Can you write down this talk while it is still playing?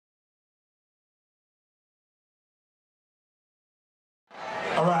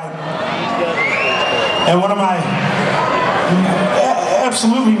All right. And one of my,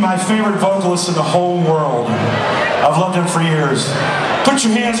 absolutely my favorite vocalists in the whole world. I've loved him for years. Put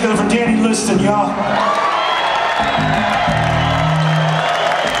your hands together for Danny Liston, y'all.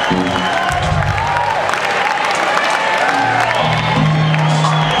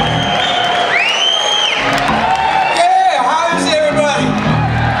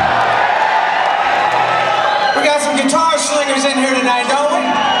 In here tonight, don't we?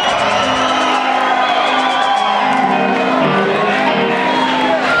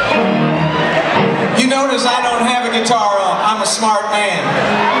 You notice I don't have a guitar on. I'm a smart man.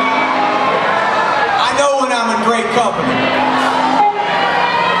 I know when I'm in great company.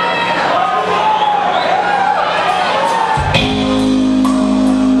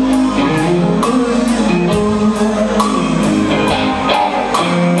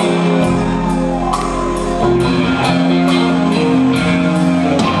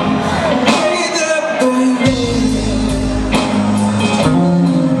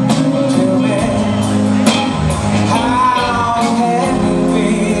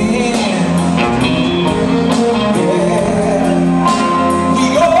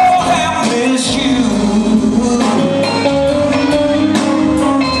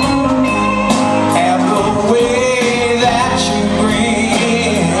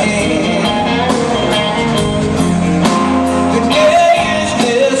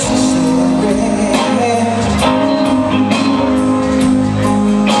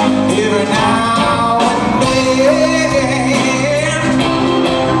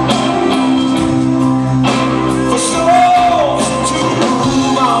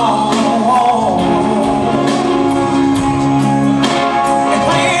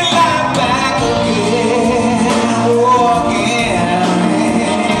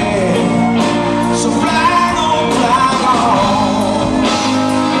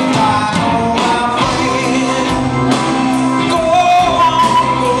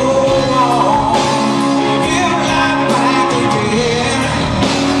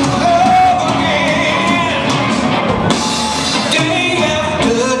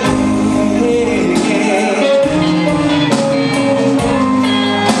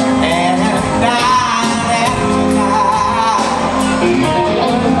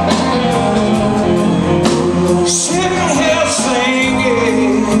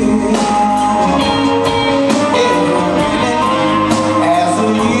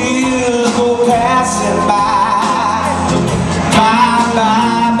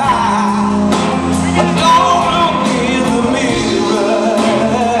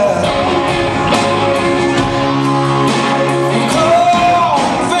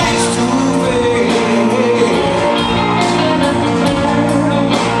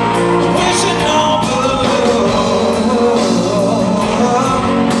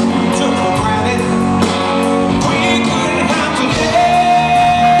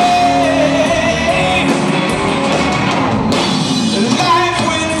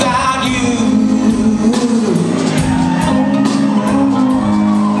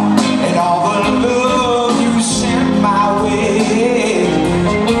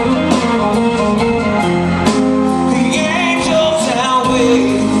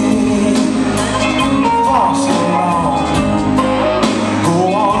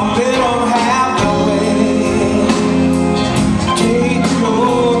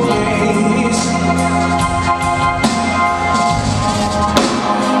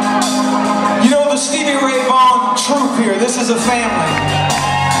 This is a family.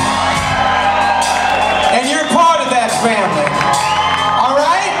 And you're part of that family.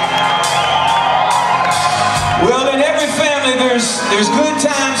 Alright? Well, in every family there's good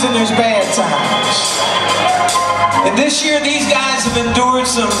times and there's bad times. And this year these guys have endured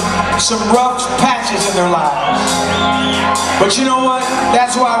some rough patches in their lives. But you know what?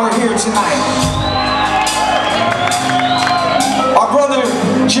 That's why we're here tonight. Our brother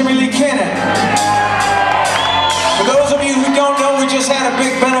Jimmy Lee Kennett. For those of you who don't know, we just had a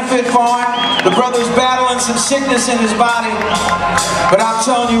big benefit for him. The brother's battling some sickness in his body. But I'm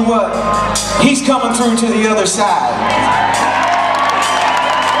telling you what, he's coming through to the other side.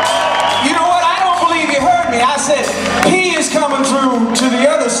 You know what? I don't believe you heard me. I said, he is coming through to the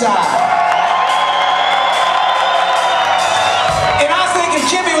other side. And I think if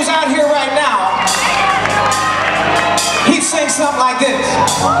Jimmy was out here right now, he'd sing something like this.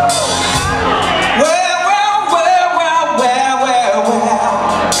 Well,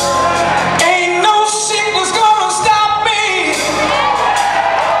 ain't no sickness gonna stop me.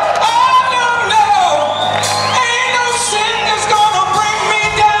 Oh, no, ain't no sickness gonna bring me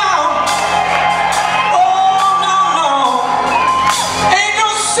down. Oh, no, ain't no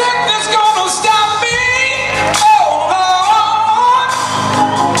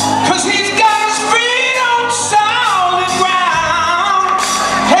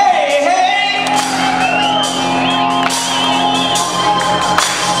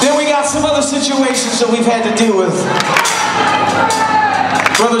that we've had to deal with.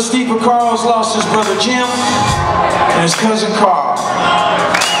 Brother Steve Pecaro's lost his brother Jim and his cousin Carl.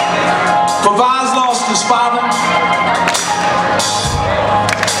 Vaughan's lost his father.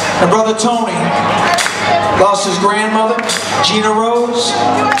 And Brother Tony lost his grandmother, Gina Rose.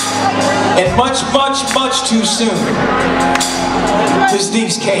 And much, much, much too soon, his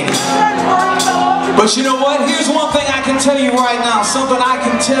niece Katie. But you know what? Here's one thing I can tell you right now. Something I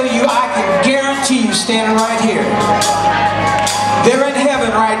can tell you, I can guarantee you standing right here. They're in heaven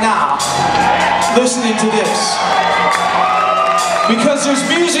right now, listening to this. Because there's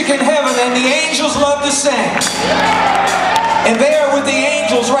music in heaven and the angels love to sing. And they are with the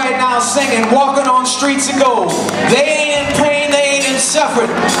angels right now singing, walking on streets of gold. They ain't in pain, they ain't in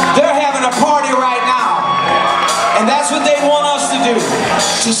suffering. They're having a party right now. And that's what they want us to do,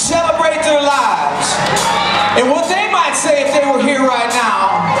 to celebrate their lives. And what they might say if they were here right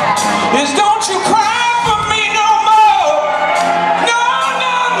now is, don't you cry for me no more. No,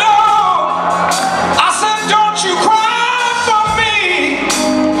 no, no. I said, don't you cry for me.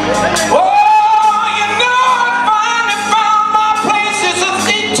 Oh, you know I finally found my place. It's an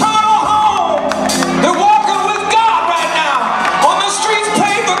eternal home. They're walking with God right now on the streets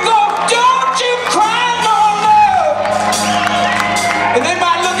paved with gold. Don't you cry no more. And they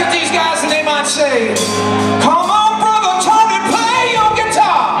might look at these guys and they might say, come on, Brother Tony, play your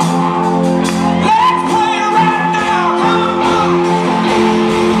guitar. Let's play it right now. Come on.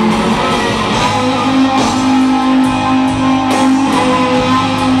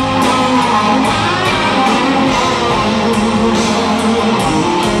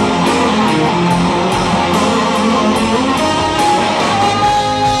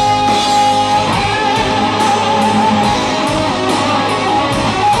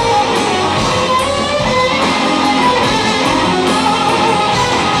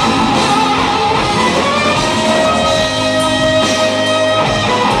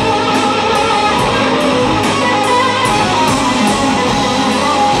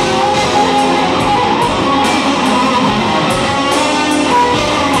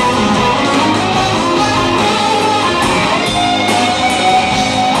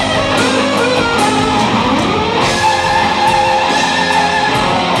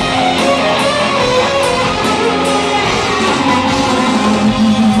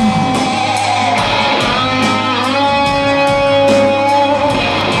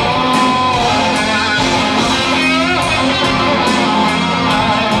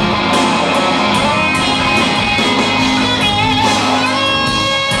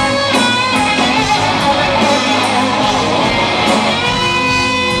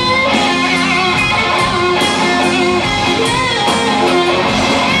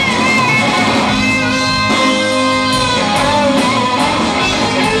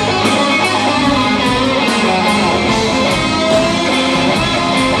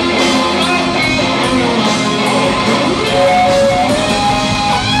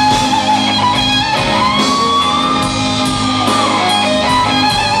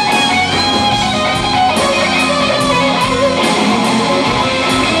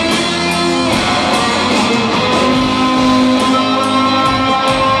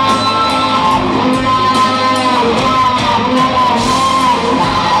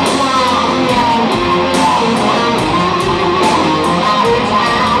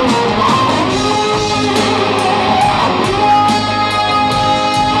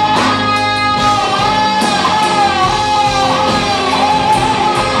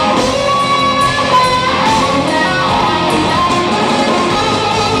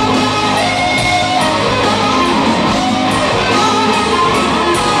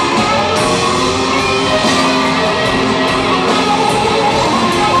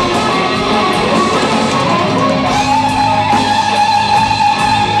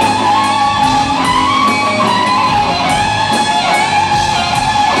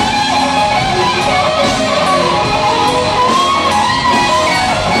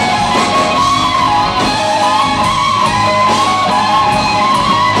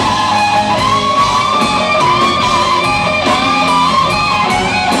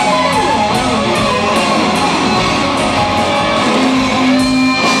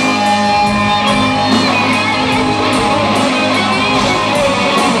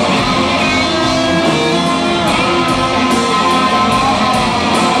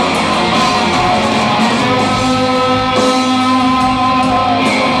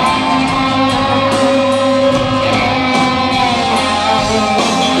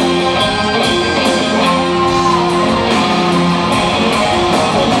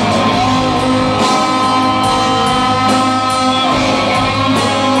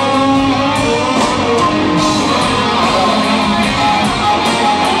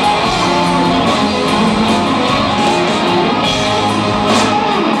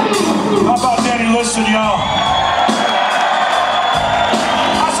 Liston, y'all?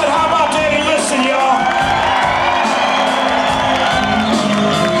 I said, how about Danny Liston, y'all?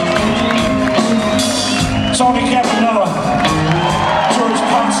 Tony Campanella, George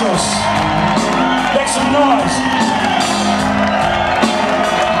Potsos. Make some noise.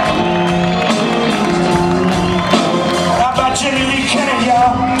 How about Jimmy Lee Kennett,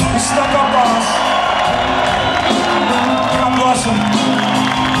 y'all? He snuck up on us. God bless him.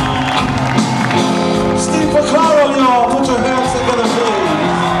 Steve Pecaro, y'all, put your hands together, please.